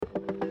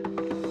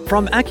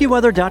From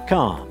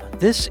AccuWeather.com,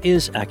 this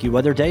is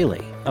AccuWeather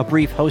Daily, a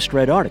brief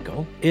host-read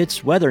article.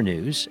 It's weather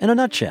news in a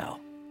nutshell.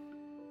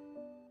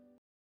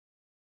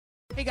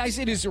 Hey guys,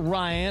 it is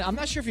Ryan. I'm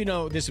not sure if you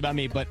know this about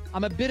me, but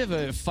I'm a bit of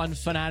a fun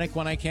fanatic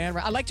when I can.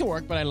 I like to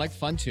work, but I like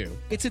fun too.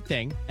 It's a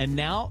thing. And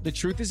now the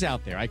truth is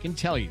out there. I can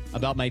tell you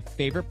about my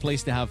favorite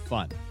place to have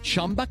fun.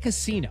 Chumba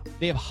Casino.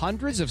 They have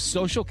hundreds of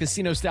social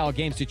casino style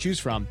games to choose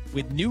from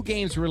with new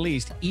games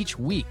released each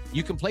week.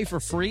 You can play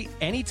for free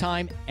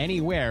anytime,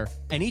 anywhere.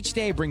 And each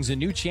day brings a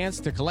new chance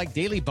to collect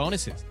daily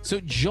bonuses. So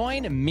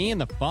join me in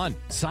the fun.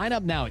 Sign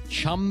up now at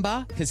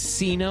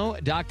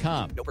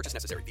ChumbaCasino.com. No purchase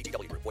necessary.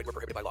 VGW Group. Void where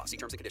prohibited by law. See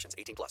terms and conditions.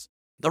 18+.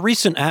 The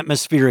recent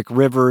atmospheric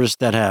rivers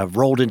that have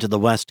rolled into the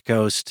West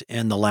Coast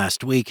in the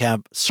last week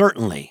have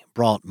certainly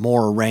brought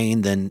more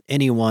rain than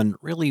anyone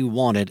really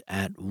wanted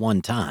at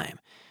one time.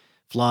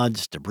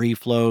 Floods, debris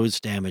flows,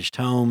 damaged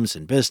homes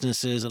and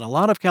businesses, and a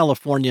lot of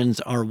Californians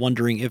are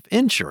wondering if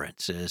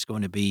insurance is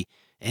going to be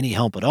any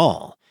help at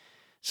all.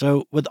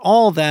 So with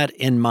all that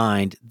in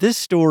mind, this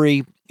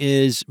story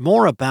is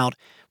more about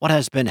what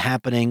has been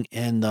happening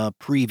in the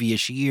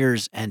previous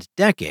years and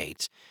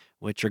decades,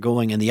 which are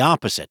going in the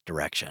opposite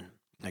direction.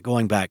 Now,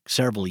 going back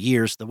several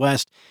years, the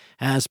West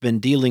has been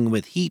dealing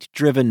with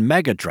heat-driven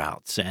mega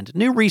droughts, and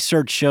new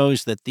research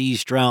shows that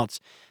these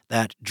droughts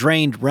that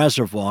drained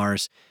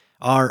reservoirs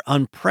are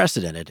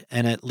unprecedented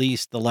in at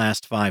least the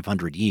last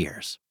 500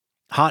 years.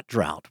 Hot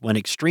drought, when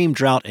extreme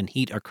drought and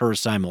heat occur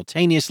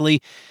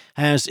simultaneously,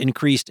 has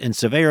increased in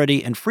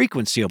severity and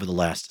frequency over the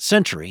last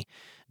century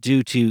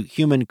due to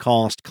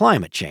human-caused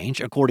climate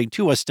change, according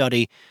to a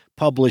study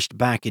published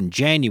back in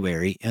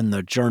January in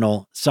the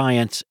journal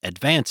Science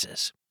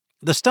Advances.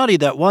 The study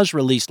that was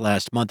released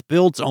last month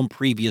builds on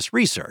previous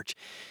research,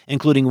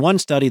 including one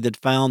study that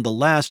found the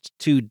last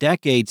 2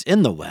 decades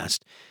in the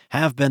West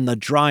have been the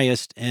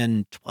driest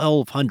in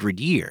 1,200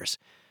 years,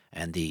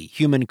 and the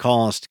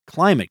human-caused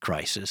climate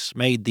crisis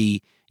made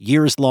the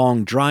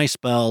years-long dry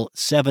spell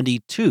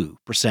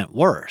 72%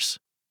 worse.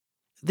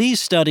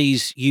 These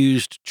studies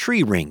used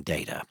tree ring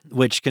data,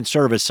 which can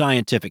serve as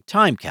scientific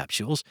time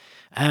capsules,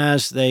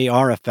 as they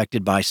are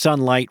affected by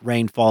sunlight,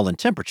 rainfall, and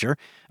temperature,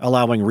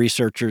 allowing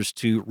researchers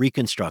to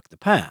reconstruct the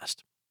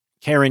past.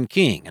 Karen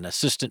King, an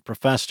assistant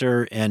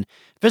professor in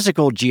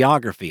physical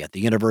geography at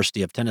the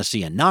University of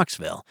Tennessee in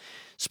Knoxville,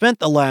 spent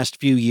the last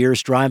few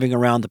years driving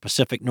around the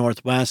Pacific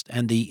Northwest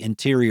and the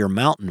interior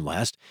Mountain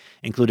West,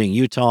 including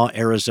Utah,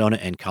 Arizona,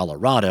 and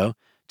Colorado,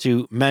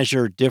 to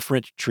measure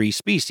different tree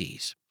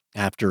species.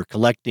 After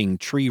collecting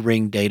tree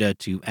ring data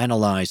to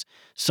analyze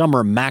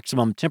summer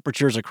maximum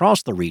temperatures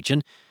across the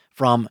region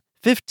from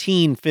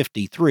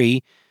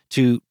 1553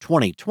 to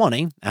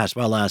 2020, as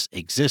well as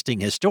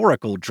existing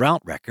historical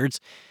drought records,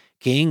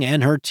 King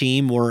and her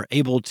team were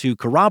able to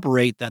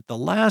corroborate that the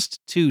last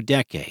 2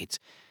 decades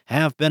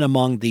have been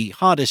among the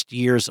hottest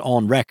years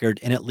on record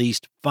in at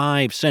least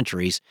 5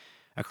 centuries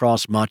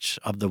across much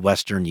of the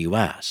western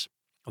U.S.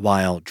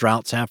 While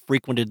droughts have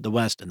frequented the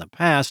West in the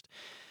past,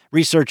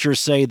 researchers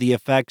say the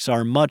effects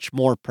are much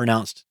more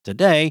pronounced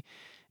today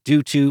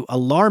due to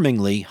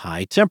alarmingly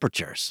high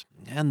temperatures,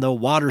 and the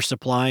water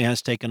supply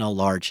has taken a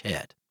large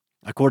hit.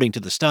 According to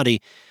the study,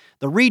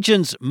 the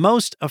regions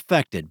most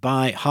affected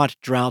by hot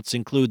droughts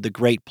include the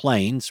Great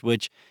Plains,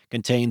 which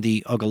contain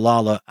the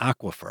Ogallala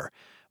Aquifer,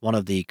 one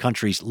of the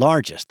country's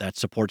largest that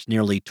supports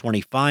nearly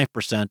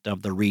 25%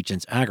 of the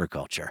region's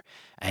agriculture,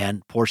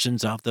 and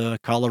portions of the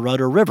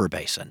Colorado River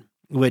Basin,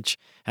 which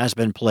has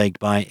been plagued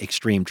by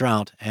extreme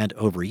drought and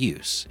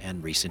overuse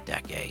in recent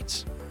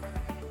decades.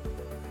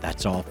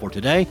 That's all for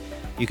today.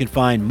 You can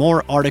find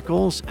more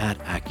articles at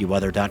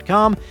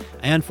AccuWeather.com,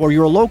 and for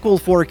your local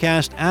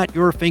forecast at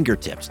your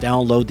fingertips,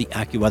 download the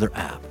AccuWeather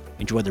app.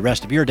 Enjoy the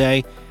rest of your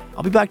day.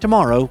 I'll be back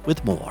tomorrow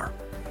with more.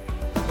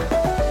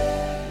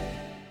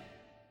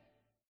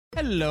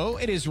 Hello,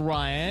 it is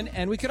Ryan,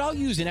 and we could all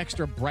use an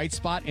extra bright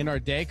spot in our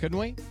day, couldn't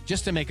we?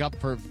 Just to make up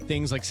for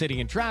things like sitting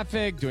in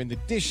traffic, doing the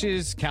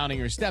dishes, counting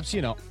your steps,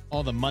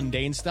 all the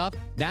mundane stuff.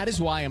 That is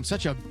why I'm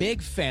such a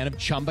big fan of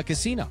Chumba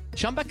Casino.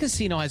 Chumba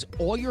Casino has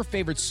all your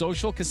favorite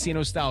social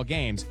casino-style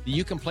games that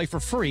you can play for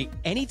free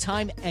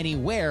anytime,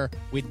 anywhere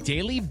with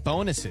daily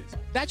bonuses.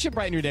 That should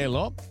brighten your day a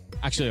little.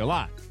 Actually, a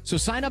lot. So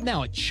sign up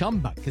now at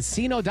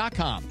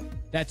ChumbaCasino.com.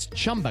 That's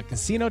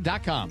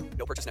ChumbaCasino.com.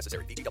 No purchase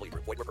necessary. VGW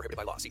Group. Void where prohibited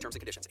by law. See terms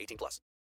and conditions. 18+.